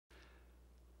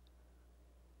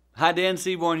Hi, Dan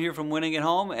Seaborn here from Winning at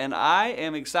Home, and I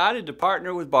am excited to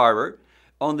partner with Barbara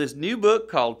on this new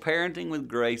book called Parenting with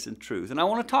Grace and Truth, and I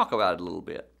want to talk about it a little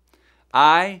bit.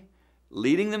 I,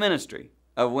 leading the ministry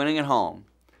of Winning at Home,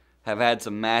 have had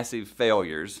some massive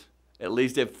failures, at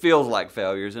least it feels like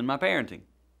failures in my parenting.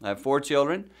 I have 4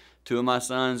 children. 2 of my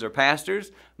sons are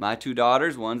pastors. My 2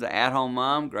 daughters, one's an at-home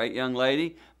mom, great young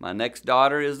lady. My next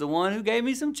daughter is the one who gave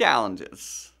me some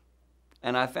challenges.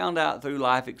 And I found out through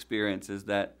life experiences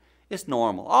that it's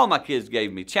normal. All my kids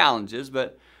gave me challenges,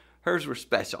 but hers were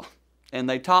special. And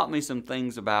they taught me some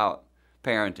things about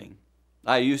parenting.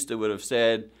 I used to would have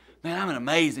said, man, I'm an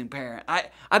amazing parent. I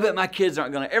bet my kids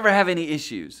aren't going to ever have any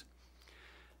issues.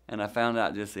 And I found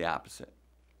out just the opposite.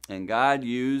 And God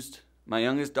used my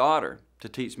youngest daughter to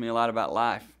teach me a lot about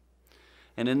life.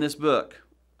 And in this book,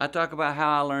 I talk about how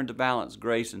I learned to balance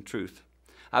grace and truth.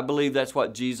 I believe that's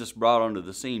what Jesus brought onto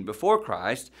the scene. Before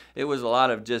Christ, it was a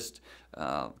lot of just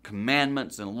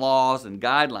commandments and laws and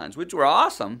guidelines, which were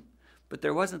awesome, but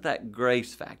there wasn't that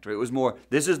grace factor. It was more,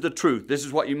 this is the truth. This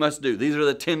is what you must do. These are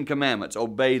the 10 commandments.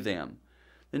 Obey them.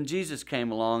 Then Jesus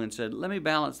came along and said, let me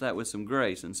balance that with some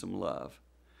grace and some love.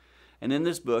 And in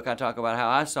this book, I talk about how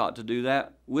I sought to do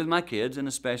that with my kids and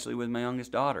especially with my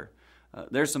youngest daughter.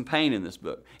 There's some pain in this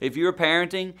book. If you're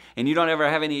parenting and you don't ever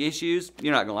have any issues,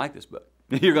 you're not going to like this book.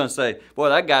 You're going to say, boy,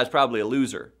 that guy's probably a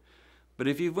loser. But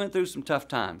if you've went through some tough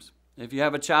times, if you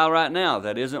have a child right now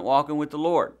that isn't walking with the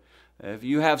Lord, if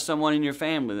you have someone in your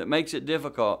family that makes it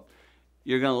difficult,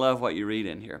 you're going to love what you read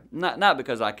in here. Not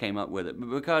because I came up with it, but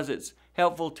because it's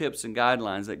helpful tips and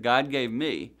guidelines that God gave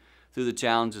me through the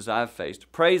challenges I've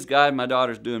faced. Praise God, my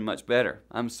daughter's doing much better.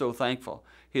 I'm so thankful.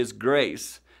 His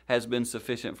grace has been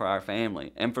sufficient for our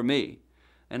family and for me.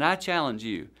 And I challenge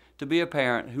you to be a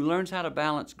parent who learns how to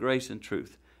balance grace and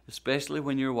truth, especially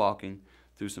when you're walking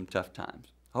through some tough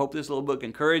times. I hope this little book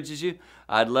encourages you.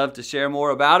 I'd love to share more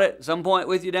about it at some point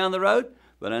with you down the road.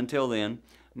 But until then,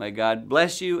 may God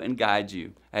bless you and guide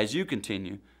you as you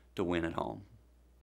continue to win at home.